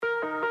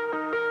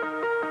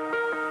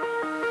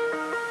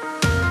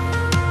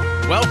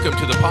Welcome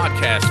to the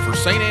podcast for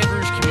St.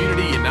 Andrew's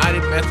Community United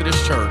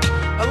Methodist Church,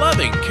 a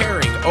loving,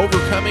 caring,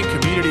 overcoming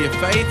community of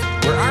faith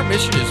where our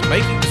mission is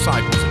making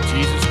disciples of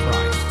Jesus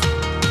Christ.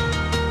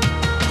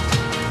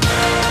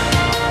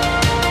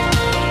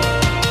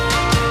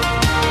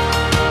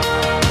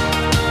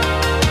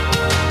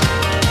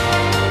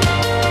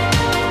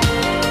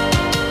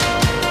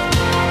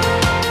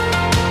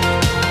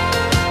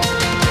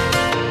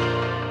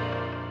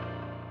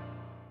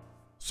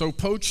 So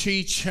Po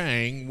Chi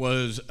Chang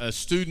was a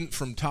student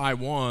from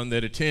Taiwan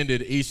that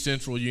attended East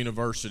Central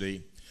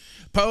University.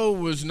 Po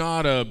was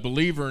not a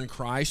believer in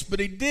Christ,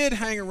 but he did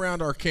hang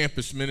around our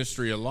campus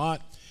ministry a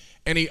lot,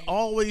 and he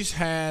always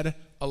had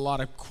a lot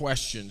of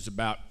questions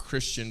about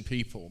Christian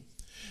people.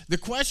 The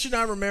question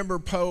I remember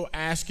Po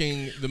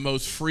asking the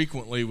most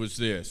frequently was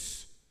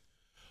this: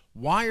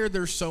 why are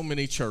there so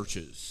many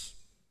churches?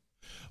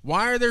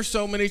 Why are there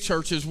so many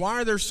churches? Why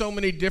are there so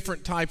many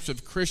different types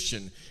of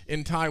Christian?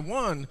 In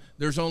Taiwan,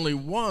 there's only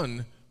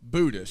one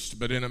Buddhist,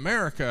 but in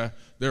America,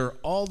 there are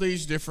all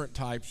these different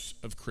types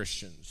of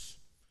Christians.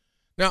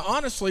 Now,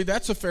 honestly,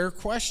 that's a fair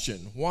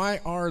question. Why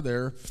are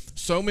there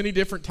so many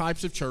different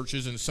types of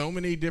churches and so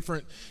many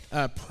different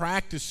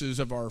practices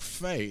of our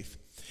faith?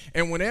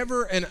 And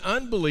whenever an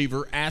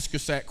unbeliever asks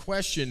us that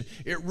question,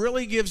 it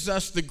really gives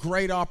us the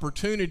great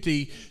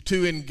opportunity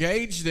to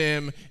engage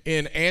them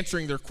in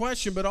answering their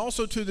question, but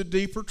also to the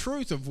deeper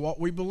truth of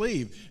what we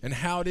believe and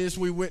how it is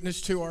we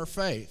witness to our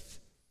faith.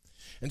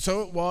 And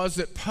so it was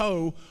that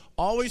Po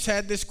always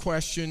had this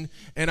question,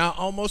 and I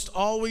almost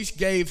always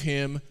gave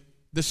him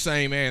the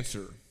same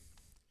answer.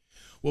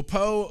 Well,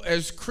 Po,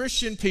 as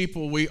Christian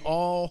people, we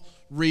all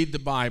read the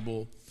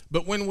Bible.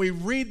 But when we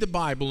read the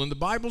Bible, and the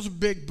Bible's a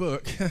big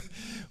book,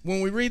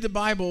 when we read the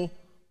Bible,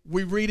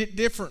 we read it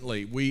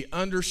differently. We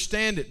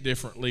understand it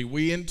differently.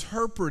 We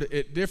interpret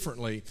it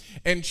differently.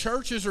 And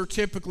churches are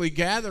typically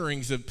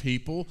gatherings of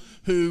people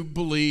who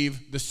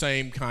believe the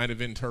same kind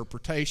of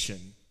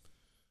interpretation.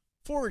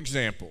 For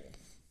example,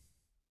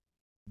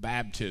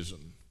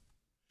 baptism.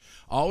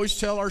 I always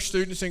tell our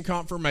students in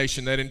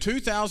confirmation that in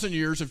 2,000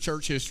 years of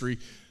church history,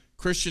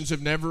 Christians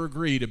have never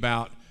agreed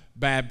about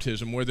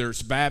baptism, whether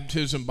it's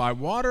baptism by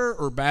water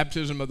or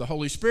baptism of the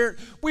Holy Spirit.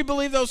 We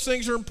believe those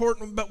things are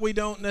important, but we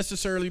don't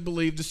necessarily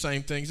believe the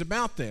same things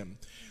about them.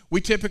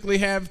 We typically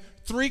have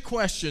three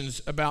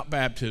questions about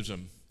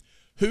baptism: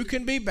 who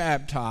can be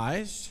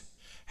baptized,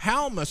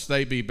 how must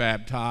they be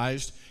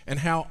baptized, and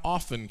how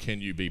often can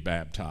you be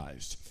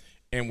baptized?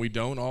 And we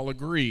don't all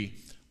agree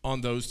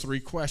on those three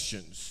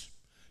questions.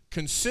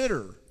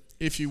 Consider,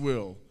 if you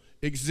will,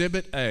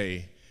 Exhibit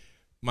A,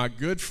 my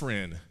good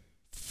friend,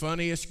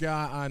 funniest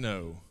guy I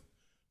know,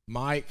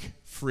 Mike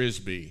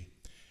Frisbee.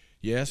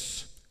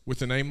 Yes,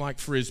 with a name like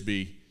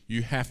Frisbee,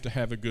 you have to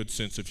have a good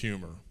sense of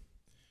humor.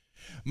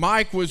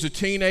 Mike was a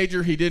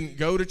teenager. He didn't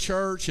go to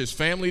church. His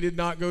family did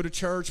not go to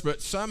church,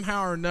 but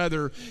somehow or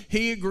another,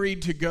 he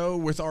agreed to go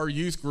with our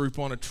youth group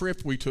on a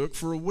trip we took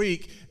for a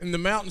week in the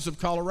mountains of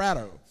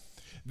Colorado.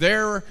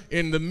 There,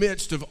 in the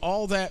midst of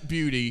all that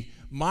beauty,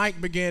 Mike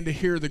began to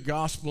hear the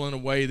gospel in a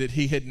way that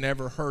he had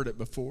never heard it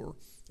before.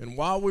 And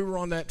while we were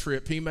on that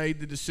trip, he made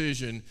the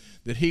decision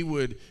that he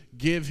would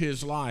give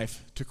his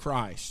life to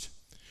Christ.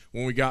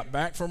 When we got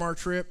back from our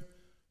trip,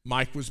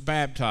 Mike was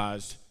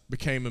baptized,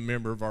 became a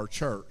member of our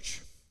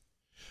church.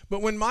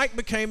 But when Mike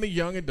became a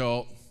young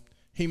adult,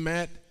 he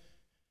met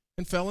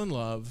and fell in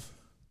love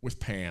with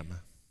Pam.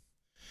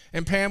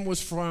 And Pam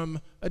was from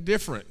a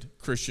different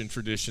Christian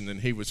tradition than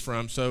he was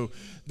from, so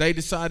they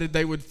decided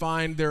they would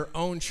find their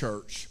own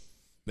church.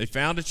 They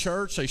found a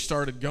church. They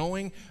started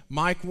going.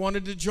 Mike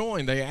wanted to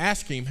join. They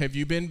asked him, have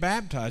you been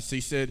baptized? He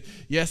said,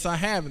 yes, I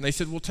have. And they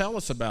said, well, tell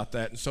us about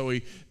that. And so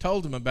he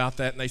told them about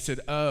that, and they said,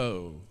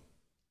 oh,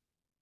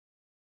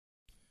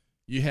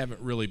 you haven't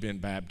really been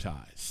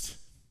baptized.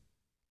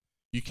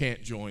 You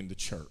can't join the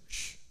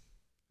church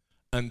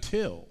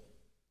until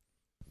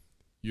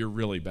you're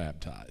really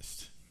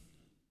baptized.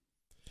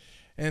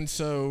 And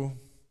so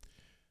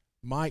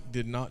Mike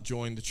did not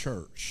join the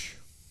church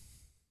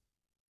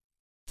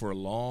for a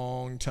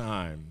long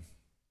time.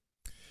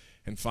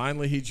 And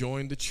finally he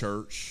joined the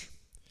church,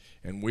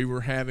 and we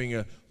were having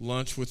a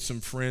lunch with some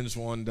friends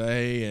one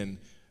day, and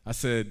I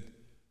said,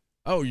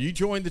 oh, you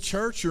joined the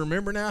church? You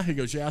remember now? He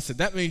goes, yeah. I said,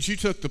 that means you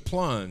took the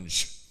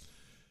plunge.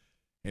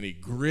 And he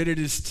gritted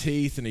his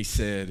teeth and he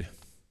said,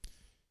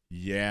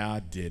 yeah, I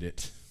did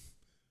it.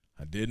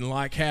 I didn't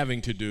like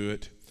having to do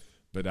it,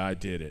 but I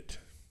did it.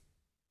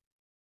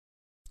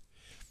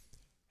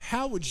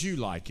 How would you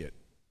like it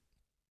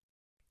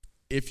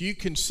if you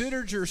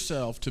considered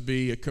yourself to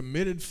be a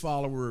committed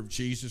follower of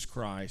Jesus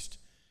Christ,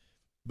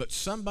 but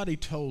somebody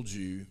told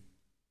you,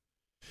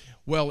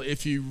 well,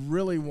 if you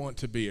really want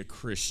to be a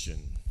Christian,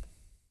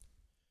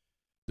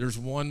 there's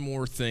one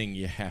more thing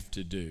you have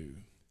to do.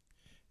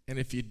 And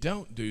if you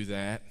don't do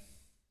that,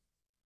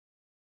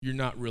 you're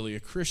not really a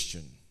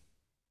Christian.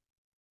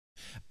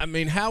 I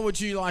mean, how would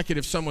you like it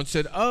if someone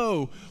said,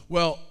 oh,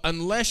 well,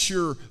 unless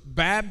you're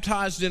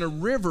baptized in a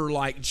river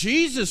like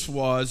Jesus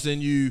was,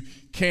 then you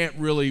can't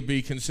really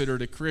be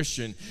considered a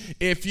Christian.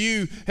 If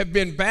you have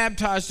been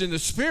baptized in the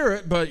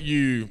Spirit, but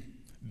you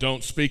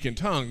don't speak in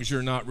tongues,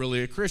 you're not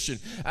really a Christian.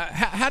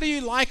 How do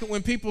you like it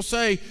when people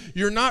say,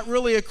 you're not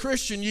really a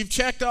Christian, you've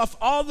checked off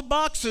all the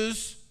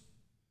boxes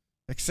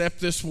except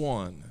this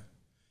one?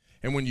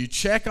 And when you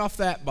check off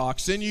that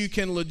box, then you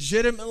can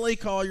legitimately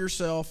call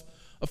yourself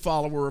a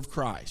follower of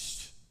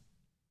Christ.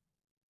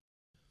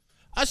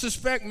 I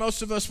suspect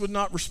most of us would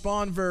not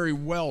respond very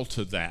well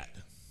to that.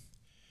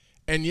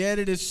 And yet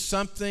it is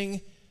something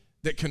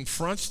that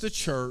confronts the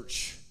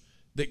church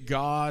that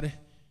God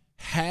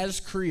has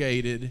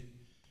created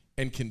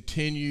and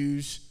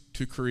continues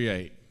to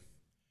create.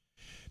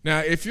 Now,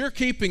 if you're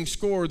keeping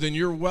score, then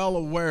you're well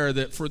aware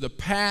that for the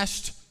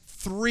past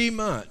 3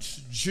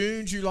 months,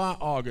 June, July,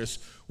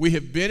 August, we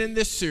have been in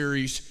this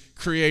series,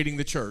 Creating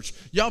the Church.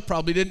 Y'all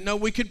probably didn't know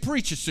we could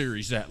preach a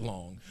series that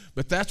long,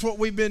 but that's what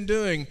we've been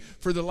doing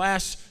for the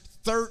last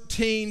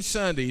 13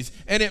 Sundays,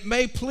 and it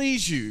may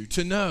please you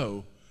to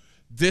know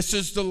this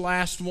is the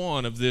last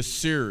one of this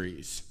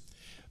series.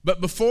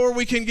 But before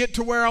we can get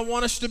to where I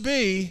want us to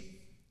be,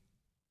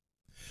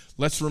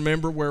 let's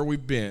remember where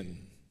we've been.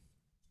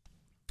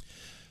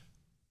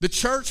 The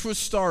church was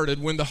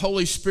started when the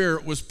Holy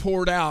Spirit was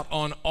poured out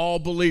on all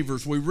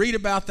believers. We read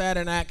about that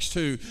in Acts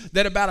 2,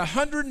 that about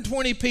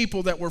 120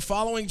 people that were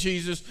following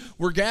Jesus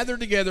were gathered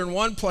together in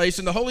one place,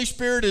 and the Holy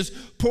Spirit is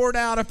poured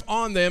out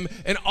upon them,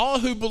 and all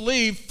who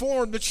believed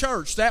formed the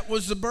church. That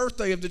was the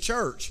birthday of the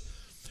church.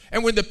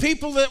 And when the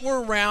people that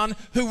were around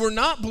who were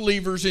not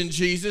believers in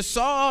Jesus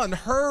saw and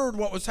heard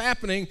what was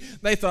happening,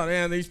 they thought,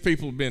 these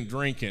people have been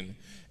drinking.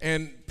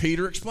 And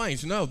Peter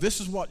explains, no, this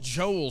is what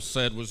Joel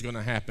said was going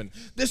to happen.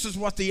 This is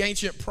what the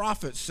ancient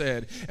prophets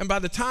said. And by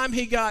the time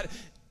he got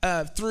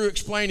through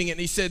explaining it, and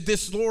he said,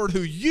 this Lord who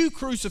you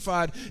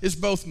crucified is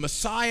both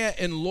Messiah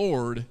and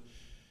Lord,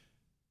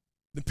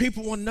 the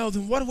people want to know,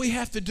 then what do we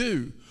have to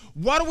do?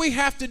 What do we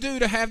have to do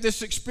to have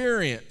this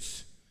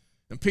experience?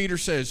 And Peter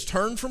says,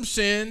 turn from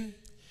sin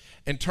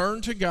and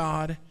turn to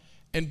God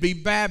and be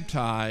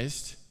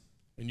baptized,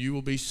 and you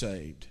will be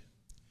saved.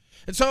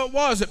 And so it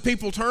was that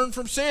people turned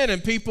from sin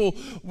and people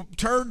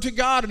turned to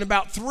God, and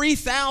about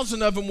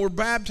 3,000 of them were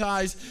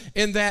baptized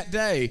in that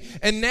day.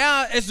 And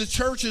now as the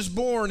church is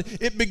born,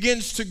 it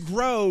begins to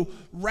grow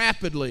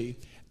rapidly.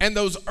 And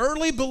those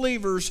early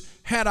believers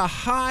had a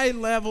high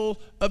level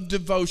of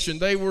devotion.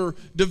 They were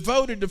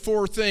devoted to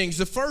 4 things.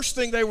 The first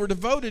thing they were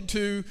devoted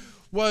to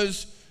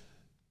was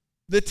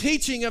the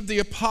teaching of the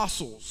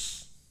apostles.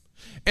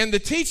 And the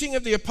teaching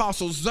of the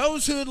apostles,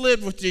 those who had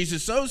lived with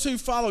Jesus, those who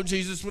followed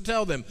Jesus, would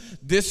tell them,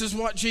 this is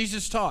what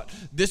Jesus taught.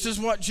 This is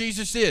what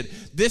Jesus did.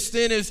 This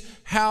then is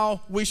how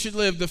we should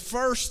live. The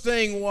first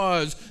thing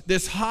was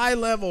this high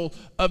level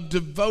of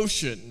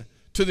devotion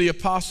to the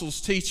apostles'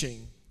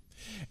 teaching.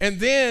 And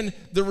then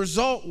the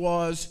result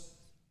was,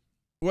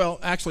 well,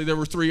 actually there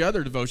were 3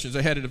 other devotions.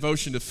 They had a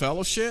devotion to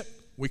fellowship.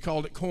 We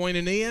called it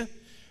koinonia.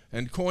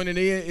 And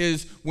koinonia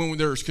is when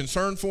there's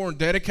concern for and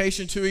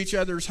dedication to each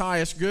other's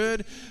highest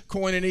good.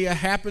 Koinonia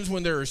happens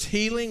when there is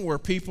healing, where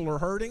people are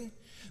hurting.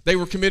 They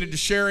were committed to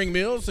sharing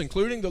meals,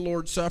 including the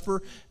Lord's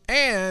Supper,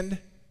 and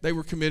they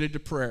were committed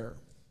to prayer.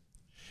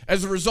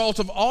 As a result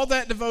of all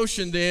that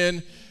devotion,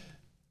 then,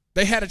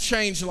 they had a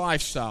changed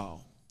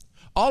lifestyle.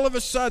 All of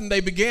a sudden, they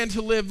began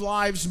to live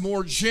lives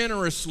more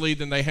generously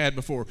than they had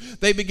before.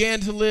 They began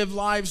to live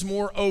lives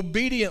more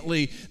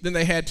obediently than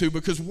they had to,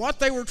 because what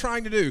they were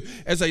trying to do,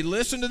 as they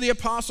listened to the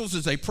apostles,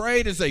 as they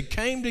prayed, as they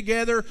came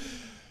together,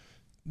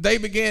 they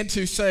began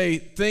to say,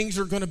 things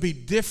are going to be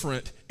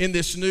different in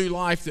this new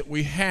life that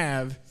we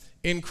have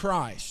in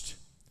Christ.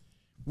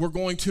 We're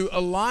going to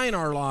align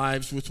our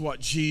lives with what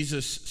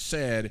Jesus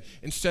said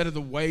instead of the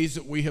ways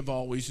that we have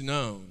always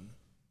known.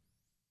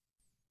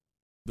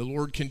 The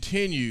Lord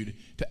continued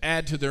to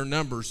add to their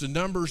numbers. The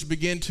numbers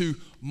begin to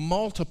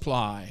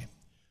multiply,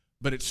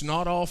 but it's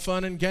not all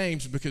fun and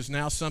games, because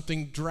now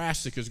something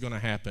drastic is going to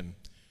happen.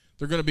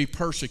 They're going to be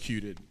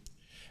persecuted,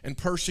 and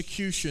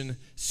persecution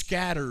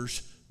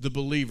scatters the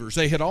believers.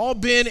 They had all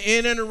been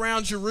in and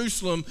around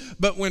Jerusalem,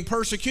 but when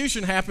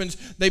persecution happens,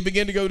 they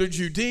begin to go to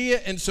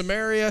Judea and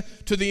Samaria,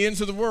 to the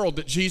ends of the world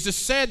that Jesus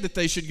said that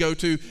they should go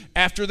to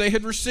after they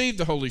had received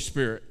the Holy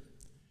Spirit.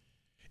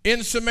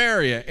 In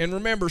Samaria, and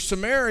remember,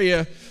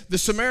 Samaria, the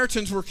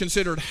Samaritans were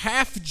considered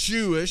half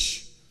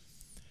Jewish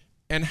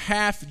and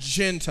half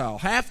Gentile,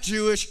 half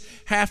Jewish,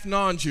 half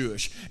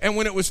non-Jewish. And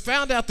when it was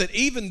found out that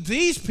even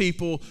these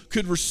people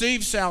could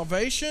receive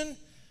salvation,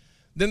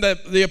 then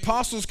the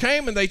apostles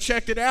came and they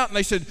checked it out, and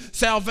they said,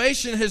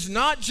 salvation has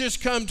not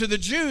just come to the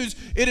Jews,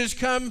 it has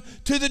come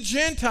to the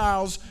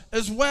Gentiles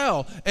as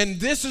well. And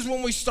this is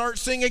when we start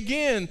seeing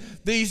again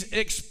these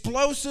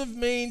explosive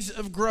means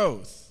of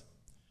growth.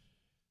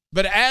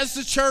 But as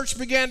the church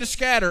began to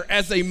scatter,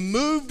 as they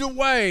moved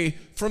away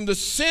from the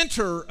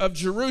center of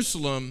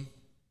Jerusalem,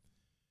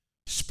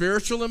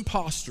 spiritual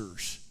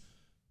imposters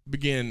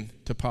began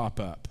to pop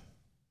up.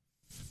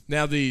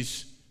 Now,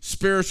 these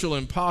spiritual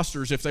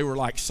imposters, if they were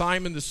like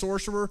Simon the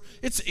sorcerer,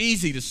 it's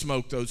easy to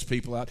smoke those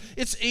people out.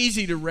 It's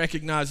easy to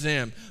recognize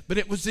them. But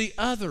it was the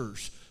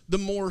others, the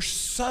more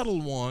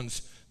subtle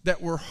ones,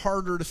 that were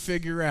harder to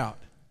figure out.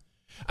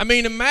 I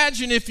mean,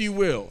 imagine, if you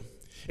will,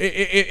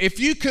 if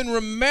you can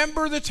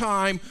remember the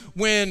time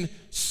when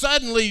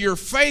suddenly your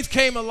faith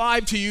came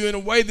alive to you in a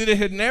way that it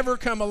had never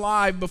come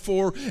alive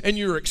before, and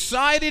you're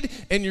excited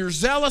and you're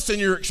zealous and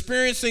you're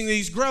experiencing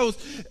this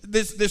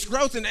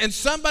growth, and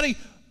somebody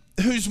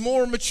who's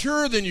more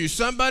mature than you,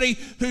 somebody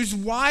who's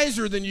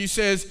wiser than you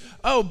says,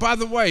 oh, by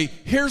the way,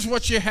 here's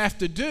what you have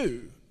to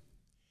do.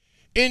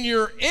 In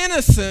your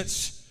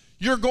innocence,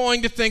 you're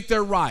going to think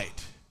they're right.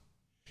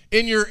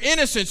 In your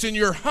innocence, in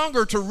your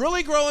hunger to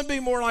really grow and be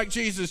more like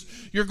Jesus,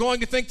 you're going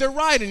to think they're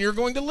right, and you're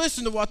going to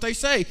listen to what they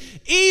say,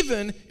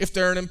 even if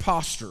they're an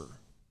imposter.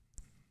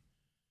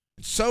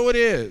 And so it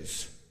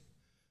is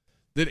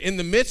that in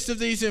the midst of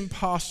these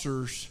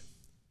imposters,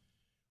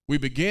 we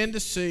begin to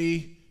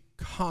see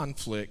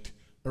conflict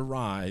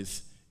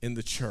arise in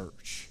the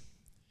church.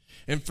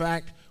 In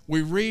fact,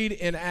 we read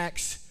in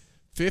Acts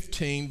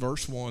 15,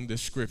 verse 1,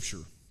 this scripture.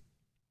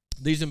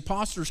 These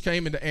imposters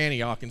came into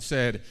Antioch and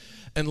said,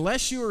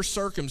 unless you are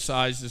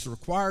circumcised as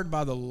required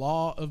by the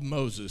law of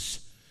Moses,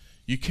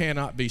 you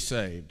cannot be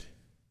saved.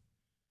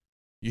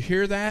 You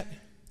hear that?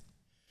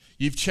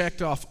 You've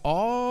checked off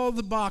all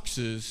the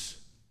boxes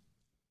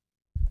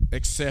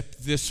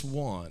except this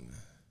one.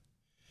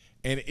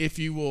 And if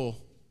you will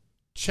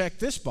check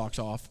this box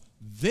off,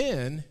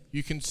 then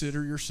you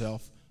consider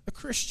yourself a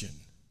Christian.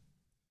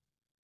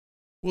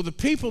 Well, the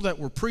people that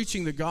were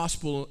preaching the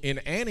gospel in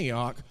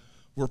Antioch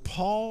were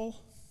Paul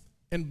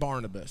and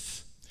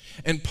Barnabas.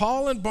 And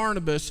Paul and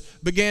Barnabas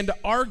began to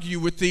argue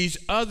with these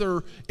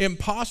other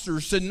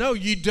imposters, said, no,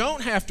 you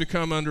don't have to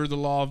come under the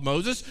law of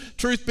Moses.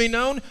 Truth be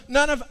known,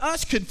 none of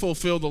us could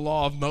fulfill the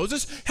law of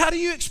Moses. How do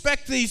you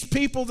expect these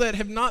people that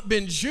have not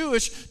been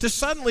Jewish to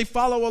suddenly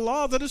follow a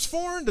law that is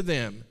foreign to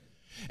them?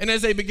 And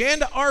as they began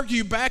to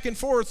argue back and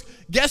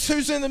forth, guess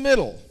who's in the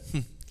middle?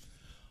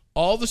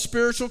 All the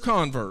spiritual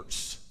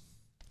converts.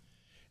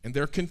 And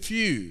they're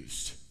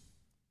confused.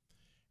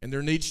 And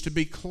there needs to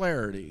be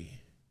clarity.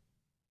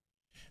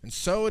 And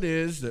so it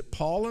is that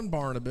Paul and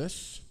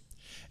Barnabas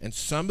and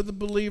some of the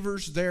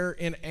believers there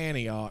in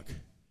Antioch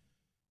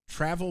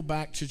travel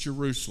back to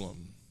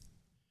Jerusalem.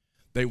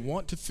 They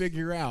want to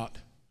figure out,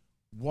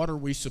 what are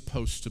we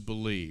supposed to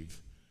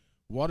believe?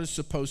 What is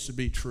supposed to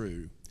be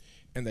true?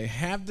 And they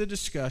have the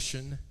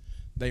discussion,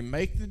 they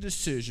make the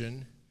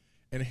decision,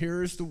 and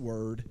here is the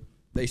word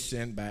they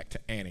send back to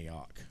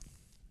Antioch.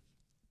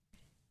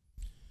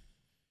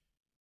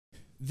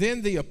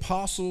 Then the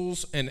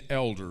apostles and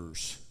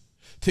elders,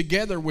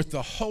 together with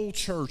the whole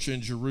church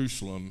in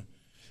Jerusalem,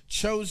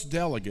 chose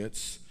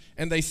delegates,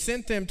 and they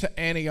sent them to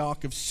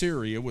Antioch of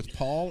Syria with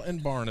Paul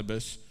and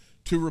Barnabas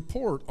to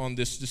report on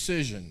this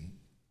decision.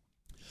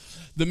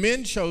 The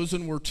men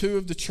chosen were two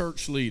of the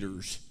church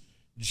leaders,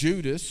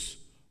 Judas,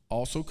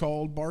 also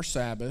called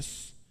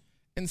Barsabbas,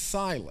 and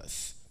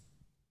Silas.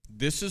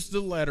 This is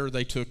the letter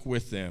they took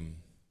with them.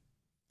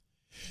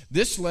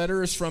 This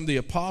letter is from the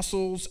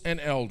apostles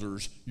and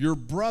elders, your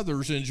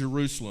brothers in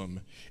Jerusalem.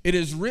 It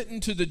is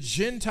written to the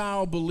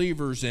Gentile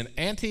believers in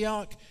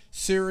Antioch,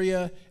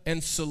 Syria,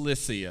 and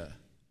Cilicia.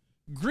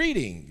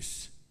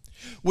 Greetings.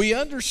 We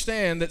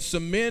understand that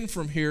some men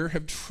from here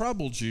have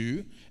troubled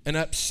you and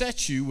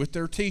upset you with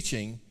their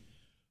teaching,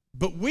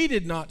 but we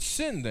did not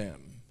send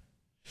them.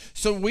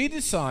 So we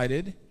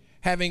decided,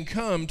 having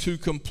come to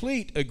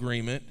complete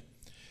agreement,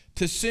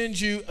 to send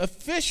you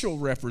official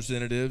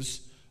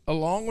representatives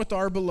along with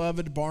our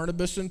beloved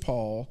Barnabas and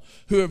Paul,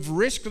 who have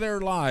risked their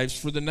lives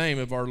for the name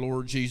of our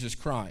Lord Jesus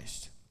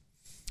Christ.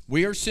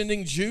 We are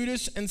sending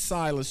Judas and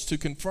Silas to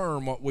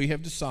confirm what we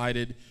have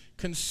decided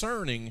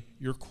concerning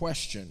your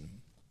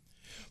question.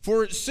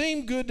 For it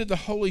seemed good to the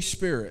Holy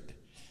Spirit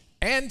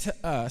and to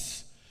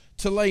us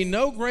to lay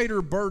no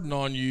greater burden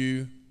on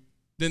you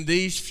than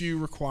these few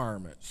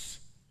requirements.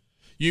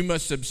 You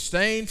must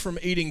abstain from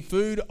eating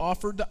food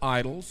offered to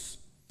idols,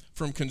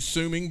 from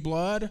consuming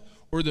blood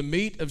or the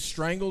meat of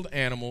strangled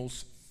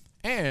animals,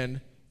 and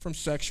from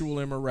sexual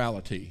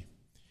immorality.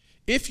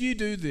 If you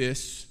do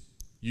this,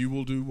 you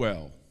will do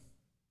well.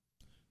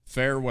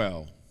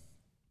 Farewell.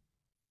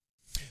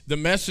 The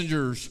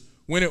messengers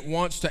went at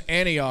once to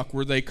Antioch,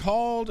 where they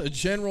called a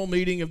general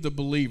meeting of the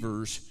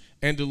believers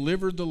and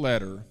delivered the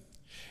letter.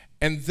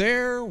 And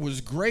there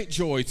was great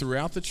joy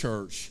throughout the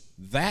church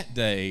that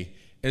day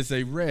as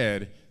they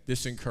read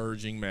this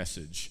encouraging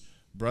message.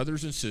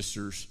 Brothers and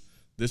sisters,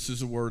 this is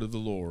the word of the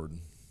Lord.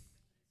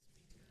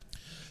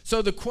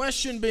 So the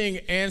question being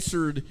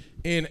answered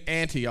in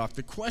Antioch,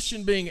 the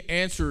question being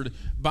answered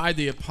by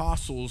the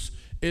apostles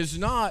is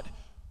not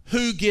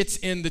who gets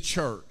in the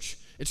church.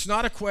 It's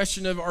not a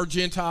question of, are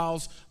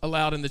Gentiles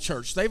allowed in the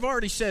church? They've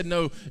already said,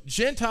 no,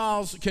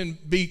 Gentiles can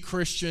be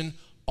Christian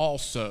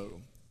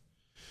also.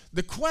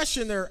 The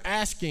question they're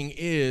asking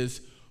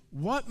is,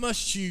 what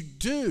must you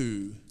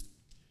do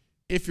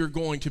if you're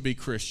going to be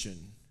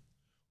Christian?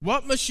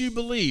 What must you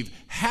believe?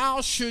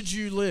 How should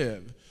you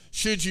live?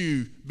 Should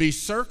you be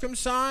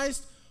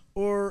circumcised,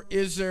 or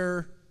is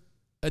there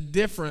a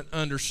different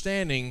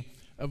understanding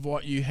of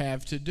what you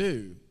have to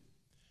do?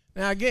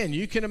 Now, again,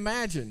 you can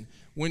imagine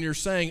when you're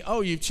saying,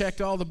 oh, you've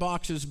checked all the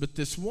boxes but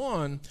this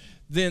one,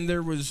 then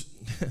there was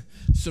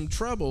some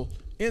trouble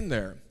in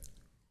there.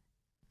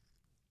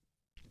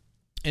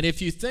 And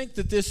if you think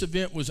that this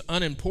event was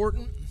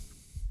unimportant,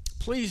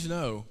 please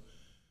know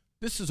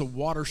this is a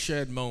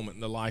watershed moment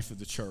in the life of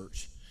the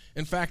church.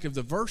 In fact, of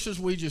the verses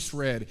we just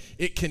read,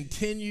 it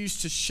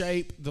continues to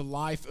shape the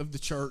life of the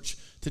church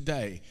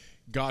today.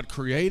 God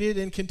created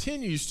and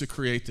continues to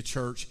create the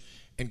church,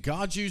 and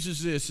God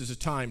uses this as a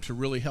time to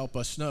really help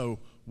us know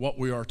what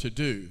we are to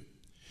do.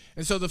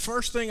 And so the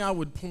first thing I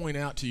would point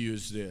out to you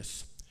is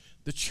this.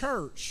 The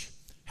church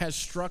has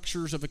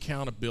structures of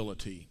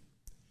accountability.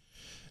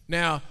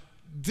 Now,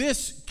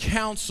 this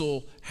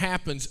council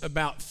happens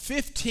about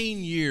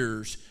 15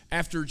 years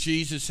after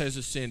Jesus has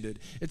ascended.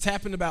 It's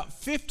happened about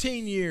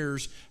 15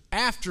 years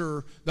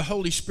after the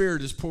Holy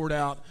Spirit is poured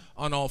out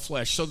on all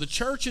flesh. So the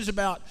church is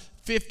about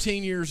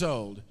 15 years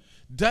old.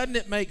 Doesn't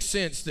it make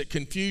sense that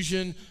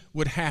confusion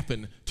would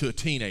happen to a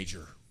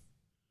teenager?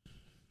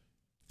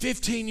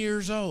 15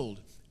 years old,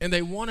 and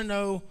they want to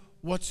know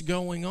what's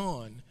going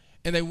on,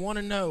 and they want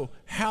to know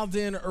how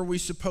then are we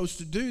supposed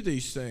to do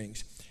these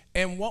things.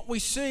 And what we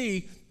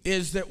see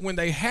is that when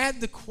they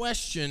had the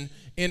question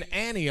in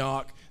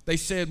Antioch, they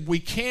said, we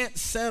can't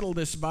settle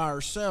this by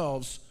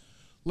ourselves.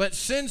 Let's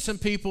send some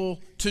people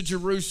to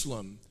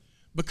Jerusalem,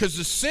 because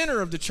the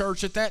center of the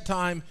church at that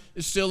time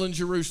is still in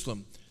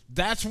Jerusalem.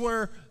 That's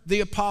where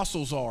the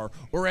apostles are.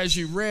 Or as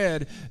you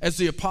read, as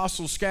the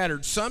apostles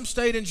scattered, some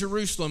stayed in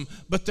Jerusalem,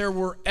 but there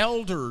were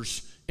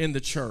elders in the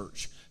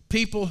church,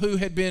 people who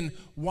had been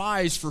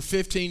wise for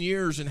 15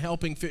 years in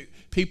helping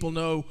people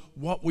know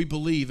what we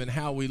believe and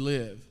how we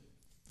live.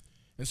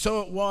 And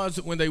so it was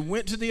that when they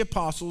went to the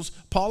apostles,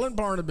 Paul and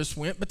Barnabas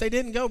went, but they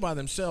didn't go by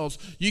themselves.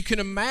 You can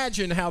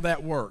imagine how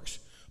that works.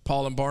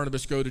 Paul and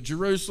Barnabas go to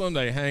Jerusalem,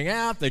 they hang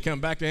out, they come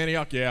back to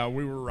Antioch, yeah,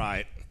 we were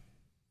right.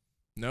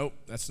 Nope,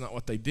 that's not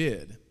what they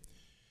did.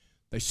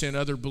 They sent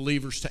other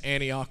believers to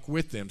Antioch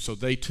with them so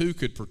they too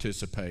could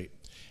participate.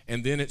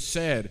 And then it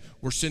said,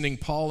 we're sending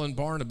Paul and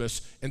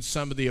Barnabas and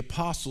some of the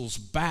apostles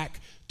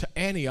back to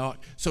Antioch.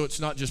 So it's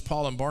not just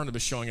Paul and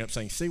Barnabas showing up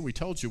saying, see, we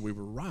told you we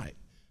were right.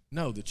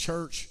 No, the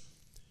church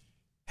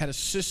had a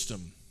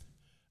system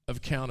of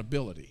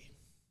accountability.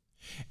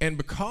 And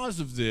because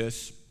of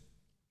this,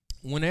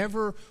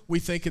 whenever we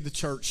think of the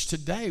church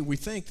today, we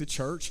think the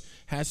church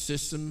has a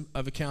system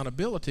of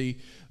accountability.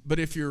 But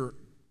if you're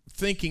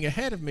thinking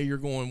ahead of me, you're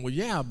going, well,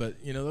 yeah, but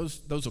you know,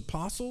 those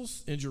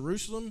apostles in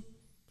Jerusalem,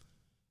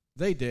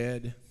 they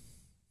dead.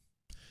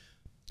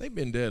 They've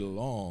been dead a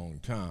long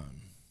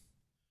time.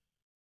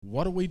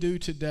 What do we do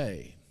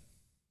today?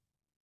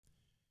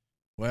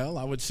 Well,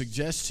 I would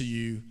suggest to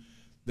you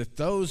that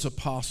those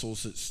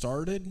apostles that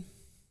started,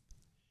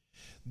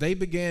 they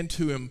began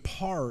to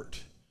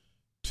impart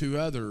to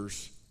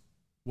others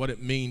what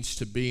it means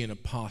to be an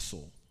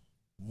apostle,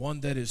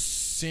 one that is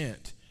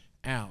sent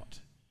out.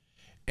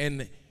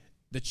 And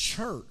the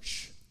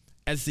church,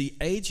 as the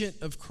agent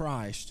of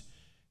Christ,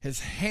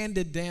 has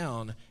handed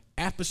down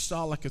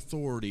apostolic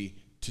authority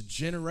to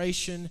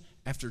generation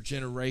after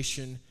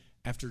generation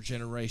after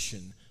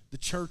generation. The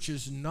church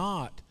is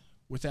not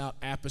without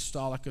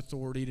apostolic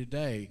authority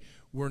today.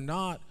 We're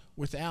not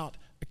without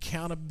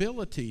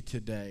accountability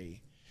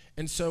today.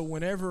 And so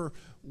whenever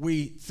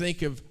we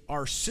think of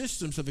our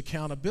systems of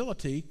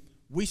accountability,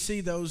 we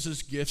see those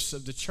as gifts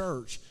of the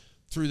church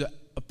through the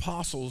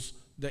apostles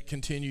that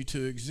continue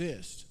to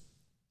exist.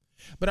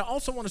 But I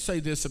also want to say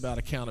this about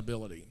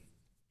accountability.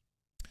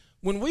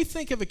 When we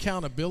think of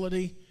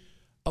accountability,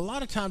 a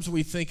lot of times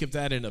we think of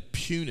that in a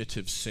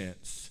punitive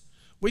sense.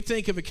 We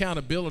think of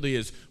accountability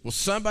as, well,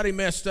 somebody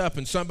messed up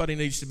and somebody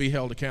needs to be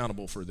held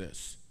accountable for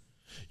this.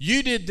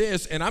 You did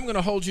this, and I'm going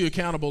to hold you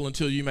accountable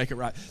until you make it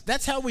right.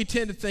 That's how we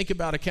tend to think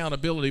about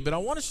accountability, but I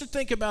want us to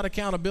think about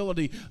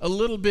accountability a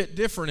little bit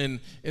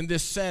different in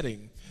this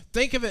setting.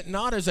 Think of it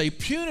not as a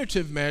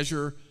punitive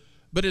measure,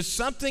 but as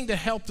something to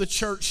help the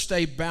church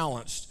stay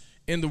balanced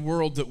in the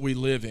world that we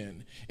live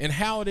in, and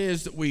how it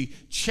is that we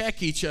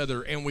check each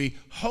other and we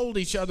hold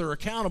each other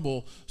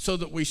accountable so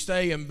that we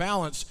stay in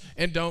balance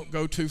and don't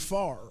go too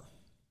far.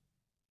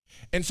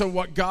 And so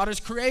what God has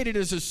created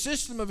is a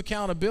system of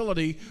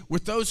accountability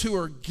with those who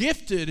are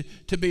gifted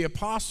to be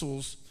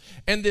apostles,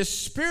 and this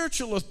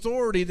spiritual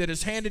authority that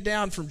is handed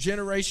down from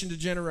generation to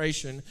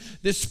generation.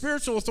 This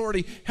spiritual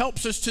authority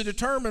helps us to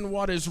determine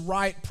what is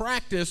right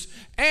practice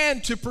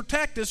and to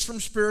protect us from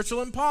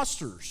spiritual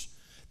imposters.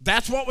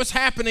 That's what was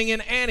happening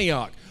in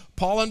Antioch.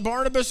 Paul and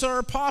Barnabas are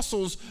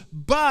apostles,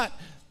 but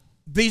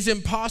these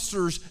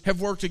imposters have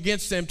worked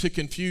against them to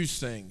confuse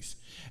things.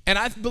 And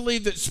I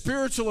believe that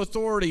spiritual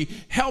authority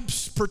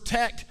helps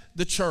protect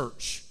the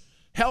church,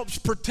 helps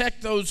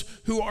protect those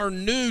who are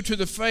new to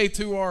the faith,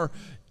 who are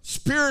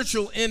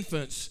spiritual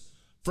infants,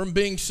 from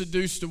being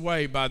seduced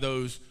away by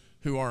those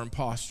who are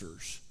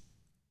imposters.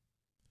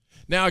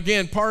 Now,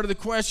 again, part of the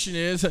question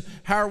is,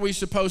 how are we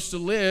supposed to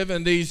live?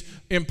 And these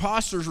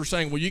imposters were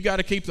saying, well, you got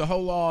to keep the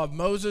whole law of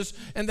Moses,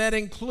 and that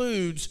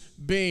includes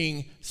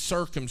being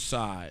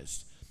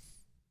circumcised.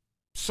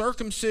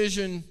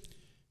 Circumcision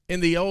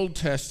in the Old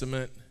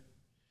Testament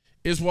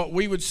is what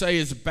we would say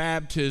is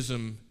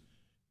baptism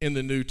in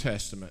the New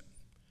Testament.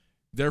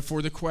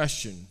 Therefore, the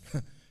question,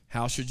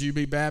 how should you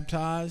be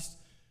baptized?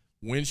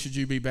 When should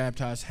you be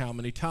baptized? How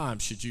many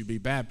times should you be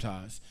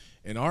baptized?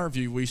 In our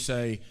view, we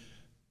say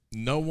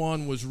no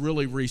one was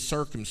really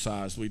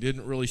recircumcised. We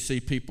didn't really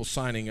see people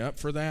signing up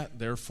for that.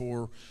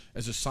 Therefore,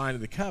 as a sign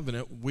of the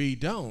covenant, we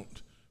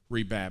don't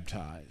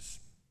rebaptize.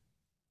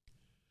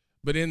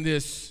 But in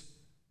this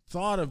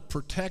thought of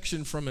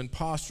protection from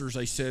imposters,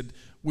 they said,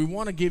 we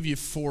want to give you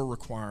 4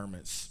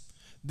 requirements.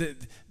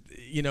 If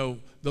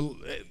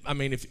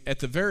at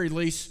the very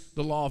least,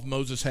 the law of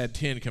Moses had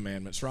 10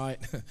 commandments, right?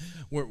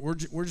 we're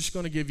just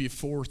going to give you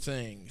 4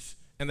 things.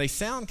 And they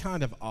sound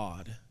kind of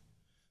odd.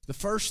 The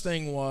first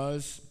thing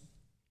was,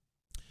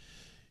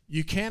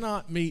 you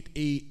cannot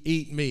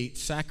eat meat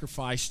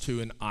sacrificed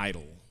to an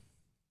idol.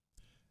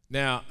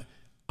 Now,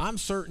 I'm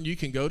certain you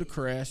can go to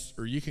Crest,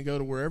 or you can go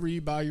to wherever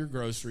you buy your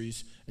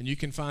groceries, and you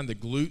can find the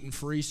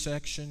gluten-free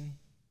section,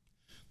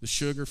 the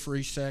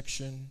sugar-free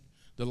section,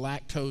 the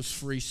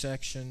lactose-free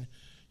section.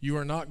 You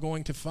are not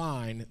going to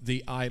find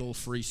the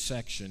idol-free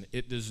section.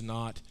 It does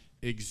not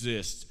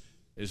exist,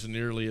 as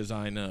nearly as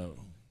I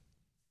know.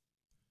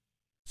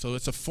 So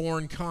it's a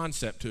foreign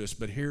concept to us,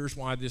 but here's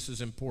why this is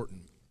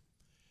important.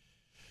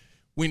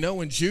 We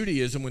know in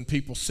Judaism, when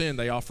people sinned,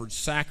 they offered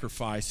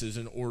sacrifices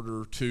in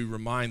order to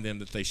remind them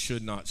that they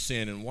should not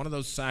sin. And one of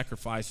those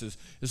sacrifices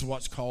is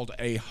what's called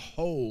a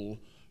whole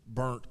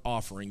burnt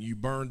offering. You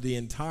burned the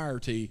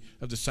entirety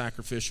of the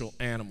sacrificial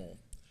animal.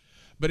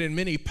 But in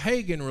many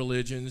pagan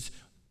religions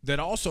that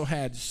also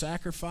had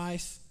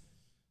sacrifice,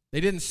 they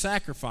didn't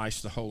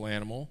sacrifice the whole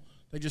animal.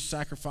 They just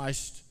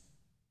sacrificed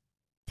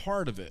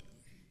part of it.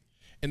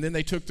 And then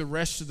they took the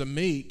rest of the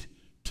meat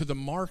to the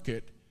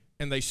market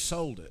and they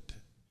sold it.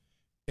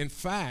 In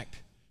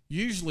fact,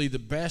 usually the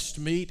best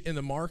meat in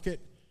the market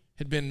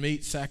had been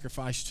meat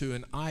sacrificed to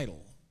an idol.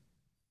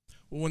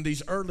 Well, when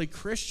these early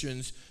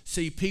Christians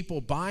see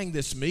people buying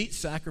this meat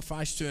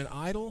sacrificed to an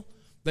idol,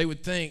 they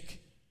would think,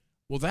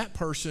 well, that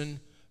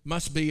person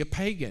must be a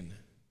pagan.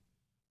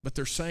 But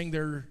they're saying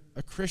they're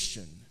a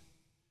Christian.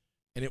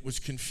 And it was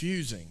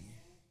confusing.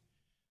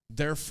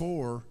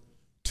 Therefore,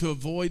 to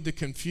avoid the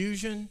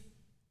confusion,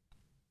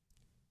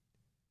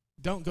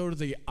 don't go to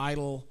the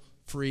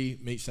idol-free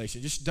meat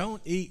station. Just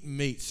don't eat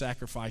meat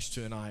sacrificed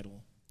to an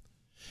idol.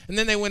 And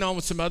then they went on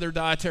with some other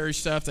dietary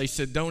stuff. They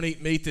said, don't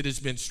eat meat that has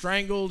been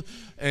strangled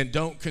and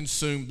don't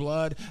consume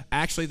blood.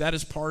 Actually, that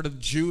is part of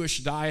Jewish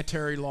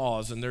dietary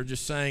laws. And they're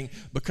just saying,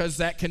 because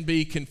that can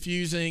be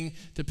confusing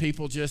to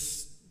people,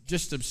 just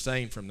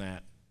abstain from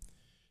that.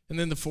 And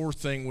then the fourth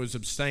thing was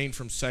abstain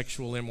from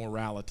sexual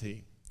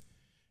immorality.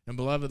 And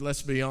beloved,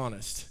 let's be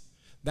honest.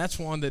 That's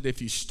one that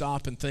if you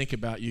stop and think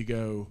about, you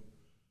go,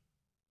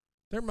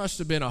 there must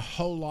have been a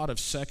whole lot of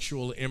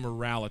sexual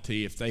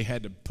immorality if they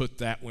had to put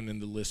that one in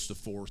the list of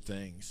 4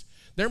 things.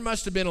 There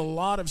must have been a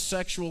lot of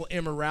sexual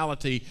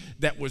immorality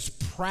that was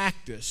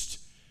practiced.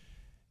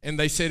 And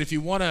they said, if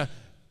you want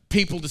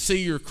people to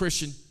see you're a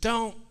Christian,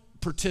 don't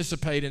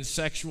participate in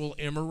sexual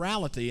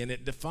immorality. And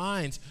it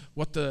defines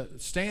what the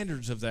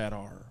standards of that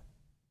are.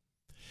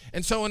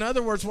 And so, in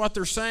other words, what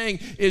they're saying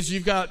is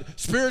you've got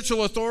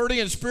spiritual authority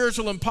and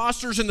spiritual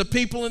imposters, and the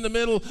people in the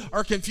middle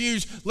are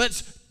confused.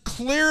 Let's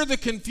clear the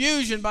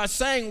confusion by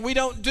saying we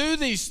don't do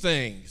these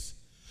things.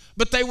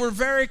 But they were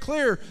very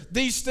clear.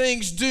 These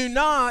things do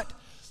not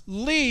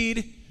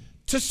lead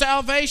to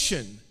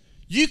salvation.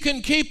 You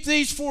can keep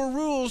these 4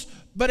 rules,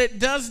 but it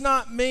does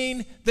not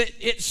mean that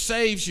it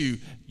saves you.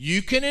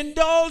 You can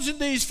indulge in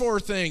these 4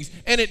 things,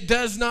 and it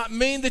does not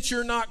mean that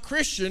you're not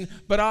Christian,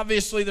 but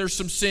obviously there's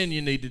some sin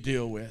you need to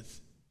deal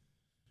with.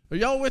 Are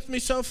y'all with me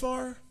so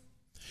far?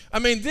 I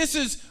mean, this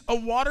is a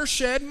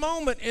watershed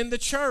moment in the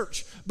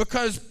church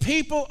because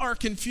people are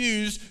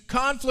confused.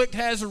 Conflict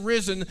has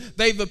arisen.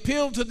 They've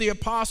appealed to the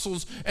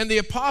apostles, and the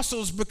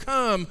apostles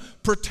become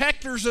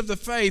protectors of the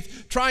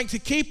faith, trying to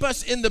keep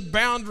us in the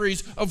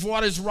boundaries of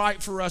what is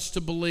right for us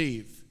to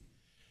believe.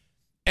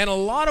 And a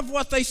lot of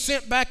what they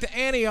sent back to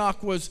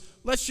Antioch was,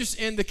 let's just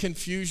end the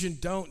confusion.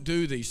 Don't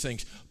do these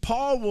things.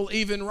 Paul will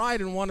even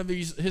write in one of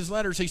his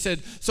letters, he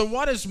said, so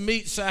what is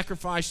meat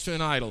sacrificed to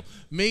an idol?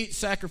 Meat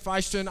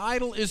sacrificed to an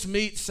idol is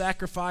meat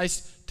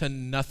sacrificed to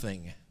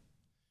nothing.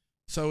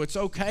 So it's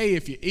okay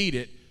if you eat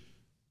it,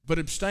 but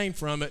abstain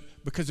from it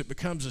because it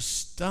becomes a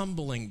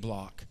stumbling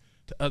block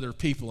to other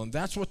people. And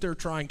that's what they're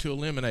trying to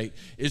eliminate,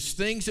 is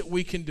things that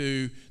we can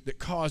do that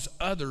cause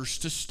others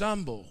to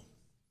stumble.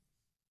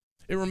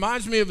 It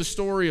reminds me of a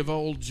story of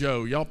old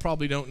Joe. Y'all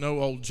probably don't know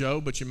old Joe,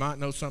 but you might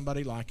know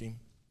somebody like him.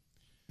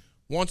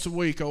 Once a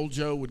week, old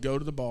Joe would go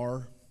to the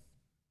bar,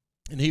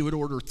 and he would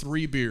order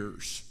 3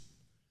 beers.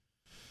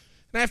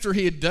 And after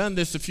he had done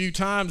this a few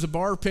times, the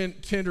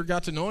bartender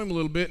got to know him a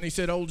little bit, and he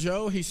said, old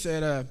Joe, he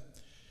said,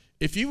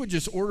 if you would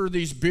just order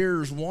these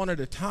beers one at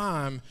a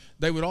time,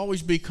 they would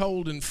always be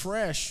cold and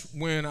fresh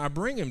when I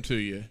bring them to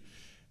you.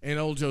 And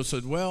old Joe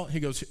said, well, he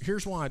goes,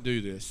 here's why I do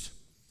this.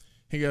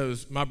 He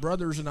goes, my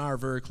brothers and I are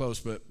very close,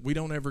 but we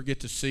don't ever get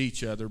to see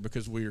each other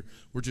because we're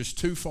just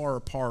too far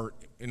apart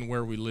in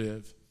where we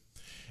live.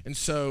 And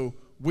so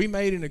we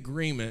made an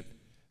agreement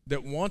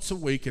that once a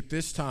week at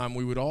this time,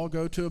 we would all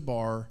go to a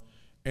bar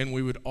and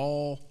we would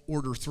all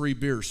order 3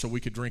 beers so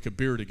we could drink a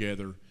beer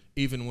together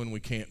even when we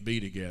can't be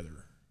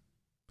together.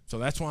 So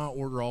that's why I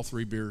order all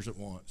 3 beers at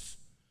once.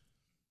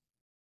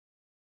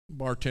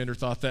 Bartender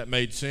thought that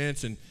made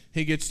sense, and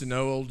he gets to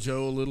know old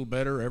Joe a little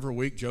better. Every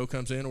week, Joe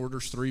comes in,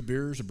 orders 3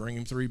 beers, I bring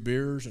him 3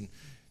 beers, and,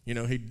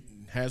 he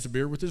has a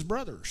beer with his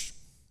brothers.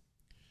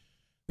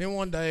 Then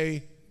one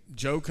day,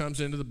 Joe comes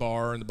into the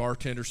bar, and the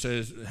bartender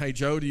says, hey,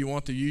 Joe, do you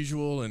want the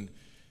usual? And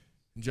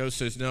Joe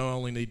says, no, I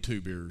only need 2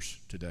 beers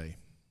today.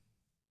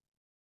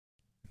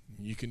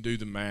 You can do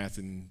the math,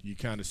 and you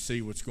kind of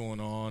see what's going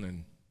on,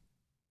 and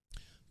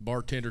the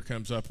bartender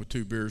comes up with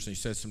 2 beers, and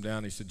he sets them down,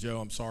 and he said, Joe,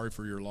 I'm sorry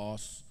for your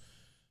loss.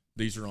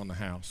 These are on the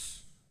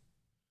house.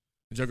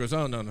 And Joe goes,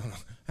 oh, no.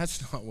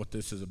 That's not what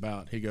this is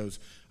about. He goes,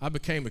 I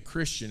became a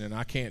Christian and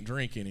I can't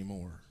drink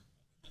anymore.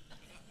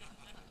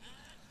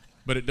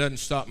 But it doesn't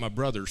stop my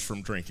brothers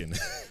from drinking.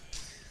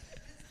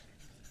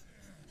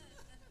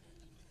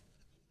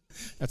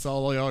 That's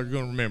all y'all are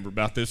going to remember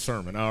about this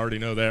sermon. I already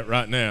know that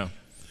right now.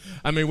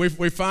 I mean,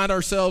 we find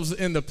ourselves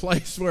in the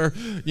place where,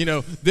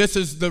 this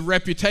is the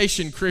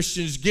reputation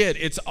Christians get.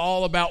 It's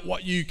all about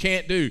what you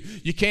can't do.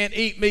 You can't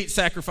eat meat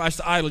sacrificed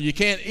to idol. You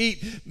can't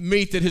eat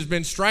meat that has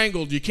been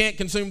strangled. You can't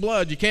consume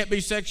blood. You can't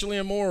be sexually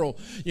immoral.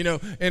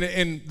 And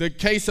in the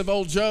case of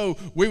old Joe,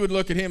 we would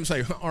look at him and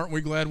say, aren't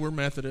we glad we're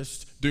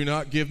Methodists? Do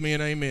not give me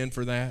an amen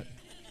for that.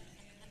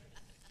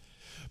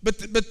 But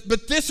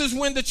this is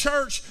when the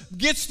church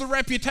gets the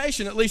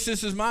reputation, at least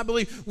this is my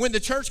belief, when the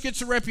church gets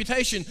the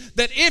reputation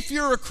that if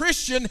you're a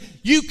Christian,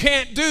 you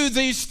can't do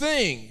these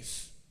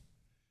things.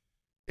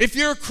 If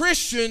you're a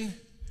Christian,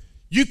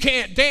 you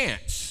can't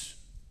dance.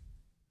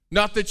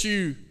 Not that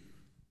you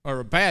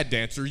are a bad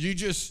dancer, you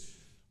just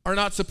are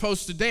not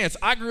supposed to dance.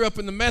 I grew up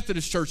in the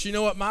Methodist church. You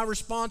know what my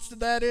response to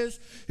that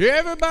is?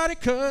 Everybody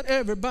cut,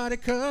 everybody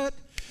cut,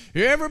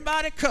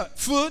 everybody cut,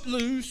 foot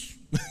loose.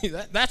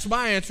 That's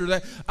my answer to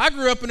that. I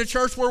grew up in a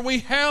church where we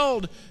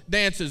held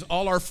dances.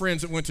 All our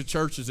friends that went to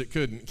churches that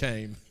couldn't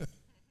came.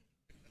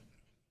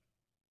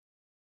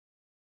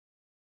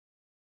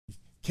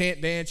 Can't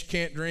dance, you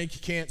can't drink,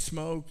 you can't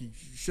smoke, you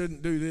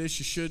shouldn't do this,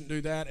 you shouldn't do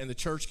that, and the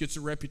church gets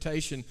a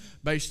reputation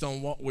based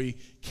on what we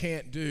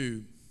can't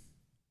do.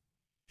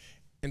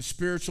 And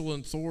spiritual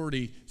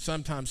authority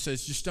sometimes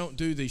says, just don't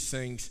do these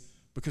things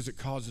because it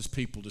causes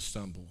people to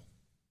stumble.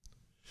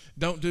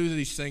 Don't do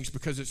these things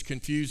because it's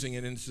confusing.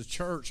 And as a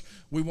church,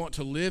 we want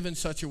to live in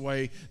such a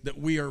way that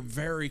we are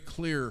very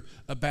clear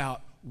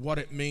about what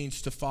it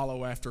means to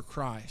follow after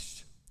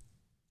Christ.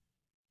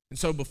 And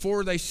so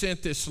before they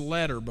sent this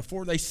letter,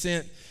 before they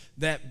sent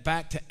that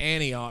back to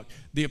Antioch,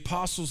 the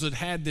apostles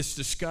had this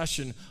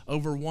discussion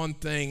over one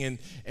thing,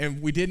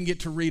 and we didn't get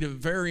to read a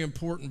very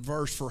important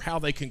verse for how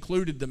they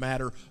concluded the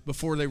matter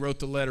before they wrote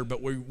the letter,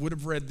 but we would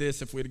have read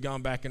this if we had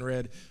gone back and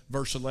read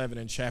verse 11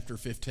 in chapter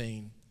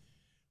 15.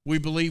 We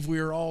believe we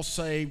are all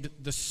saved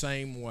the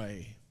same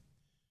way,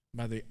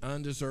 by the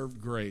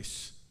undeserved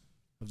grace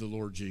of the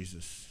Lord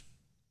Jesus.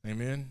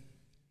 Amen?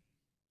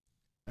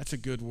 That's a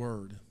good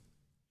word.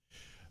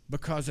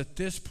 Because at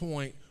this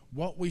point,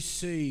 what we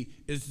see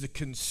is the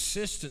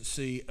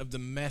consistency of the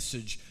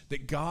message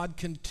that God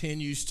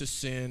continues to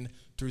send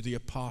through the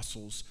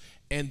apostles.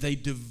 And they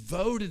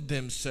devoted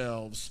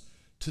themselves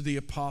to the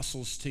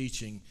apostles'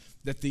 teaching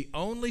that the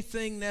only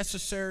thing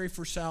necessary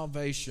for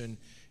salvation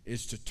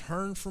is to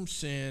turn from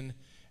sin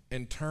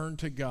and turn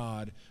to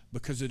God,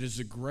 because it is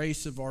the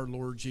grace of our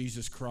Lord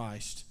Jesus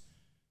Christ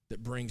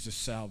that brings us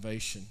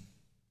salvation.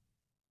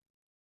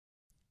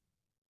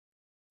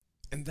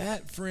 And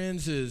that,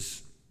 friends,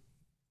 is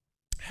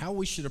how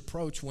we should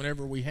approach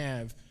whenever we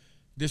have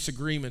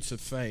disagreements of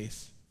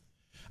faith.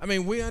 I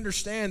mean, we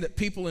understand that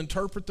people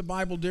interpret the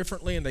Bible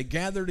differently, and they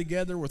gather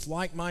together with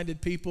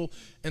like-minded people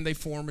and they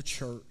form a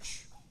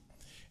church.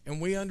 And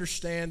we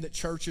understand that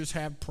churches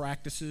have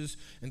practices,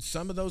 and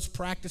some of those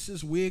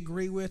practices we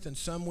agree with and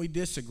some we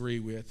disagree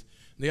with.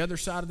 The other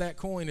side of that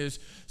coin is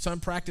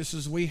some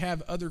practices we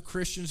have other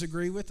Christians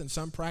agree with and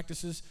some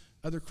practices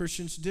other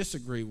Christians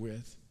disagree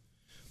with.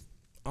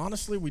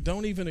 Honestly, we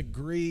don't even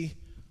agree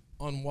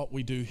on what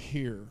we do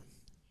here,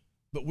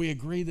 but we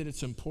agree that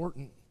it's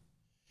important.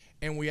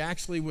 And we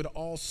actually would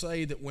all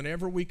say that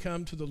whenever we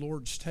come to the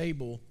Lord's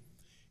table,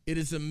 it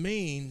is a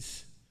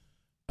means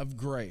of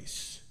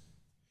grace.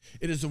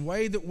 It is a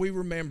way that we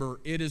remember,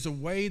 it is a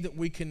way that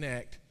we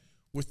connect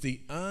with the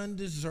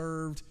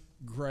undeserved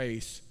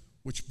grace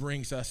which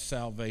brings us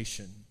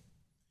salvation.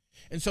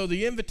 And so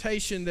the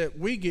invitation that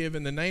we give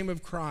in the name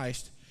of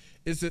Christ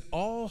is that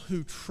all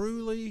who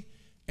truly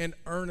and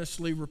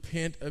earnestly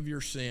repent of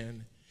your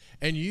sin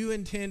and you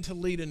intend to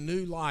lead a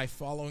new life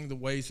following the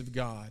ways of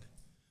God,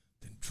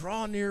 then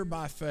draw near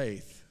by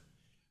faith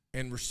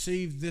and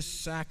receive this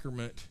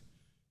sacrament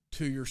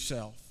to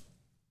yourself.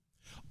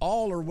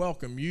 All are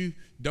welcome. You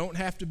don't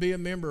have to be a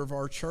member of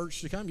our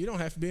church to come. You don't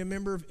have to be a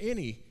member of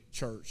any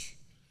church.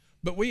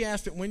 But we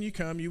ask that when you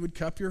come, you would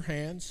cup your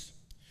hands,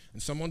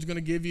 and someone's going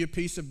to give you a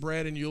piece of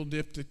bread, and you'll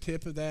dip the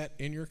tip of that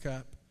in your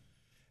cup.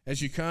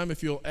 As you come,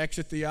 if you'll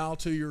exit the aisle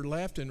to your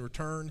left and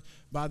return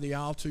by the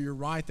aisle to your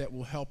right, that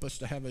will help us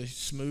to have a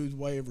smooth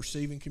way of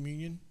receiving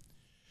communion.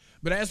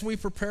 But as we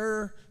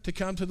prepare to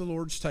come to the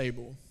Lord's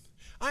table,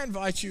 I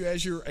invite you,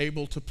 as you're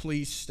able, to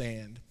please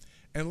stand,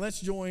 and let's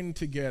join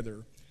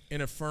together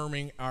in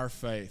affirming our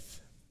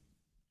faith.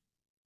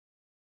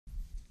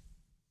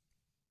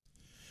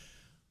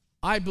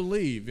 I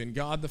believe in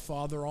God the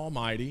Father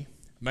Almighty,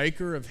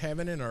 maker of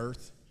heaven and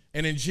earth,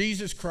 and in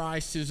Jesus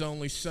Christ, his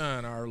only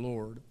Son, our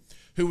Lord,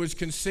 who was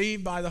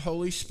conceived by the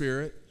Holy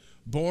Spirit,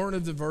 born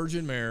of the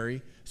Virgin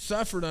Mary,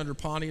 suffered under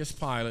Pontius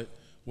Pilate,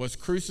 was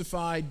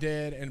crucified,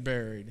 dead, and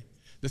buried.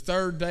 The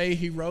third day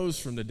he rose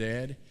from the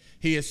dead.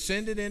 He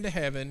ascended into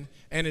heaven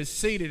and is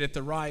seated at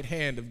the right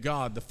hand of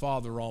God the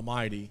Father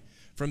Almighty.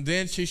 From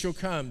thence he shall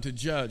come to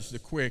judge the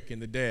quick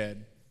and the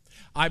dead.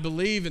 I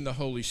believe in the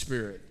Holy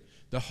Spirit,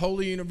 the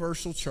holy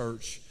universal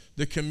church,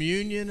 the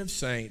communion of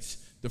saints,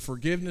 the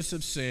forgiveness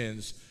of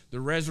sins,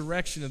 the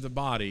resurrection of the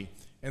body,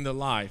 and the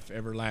life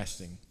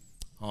everlasting.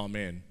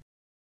 Amen.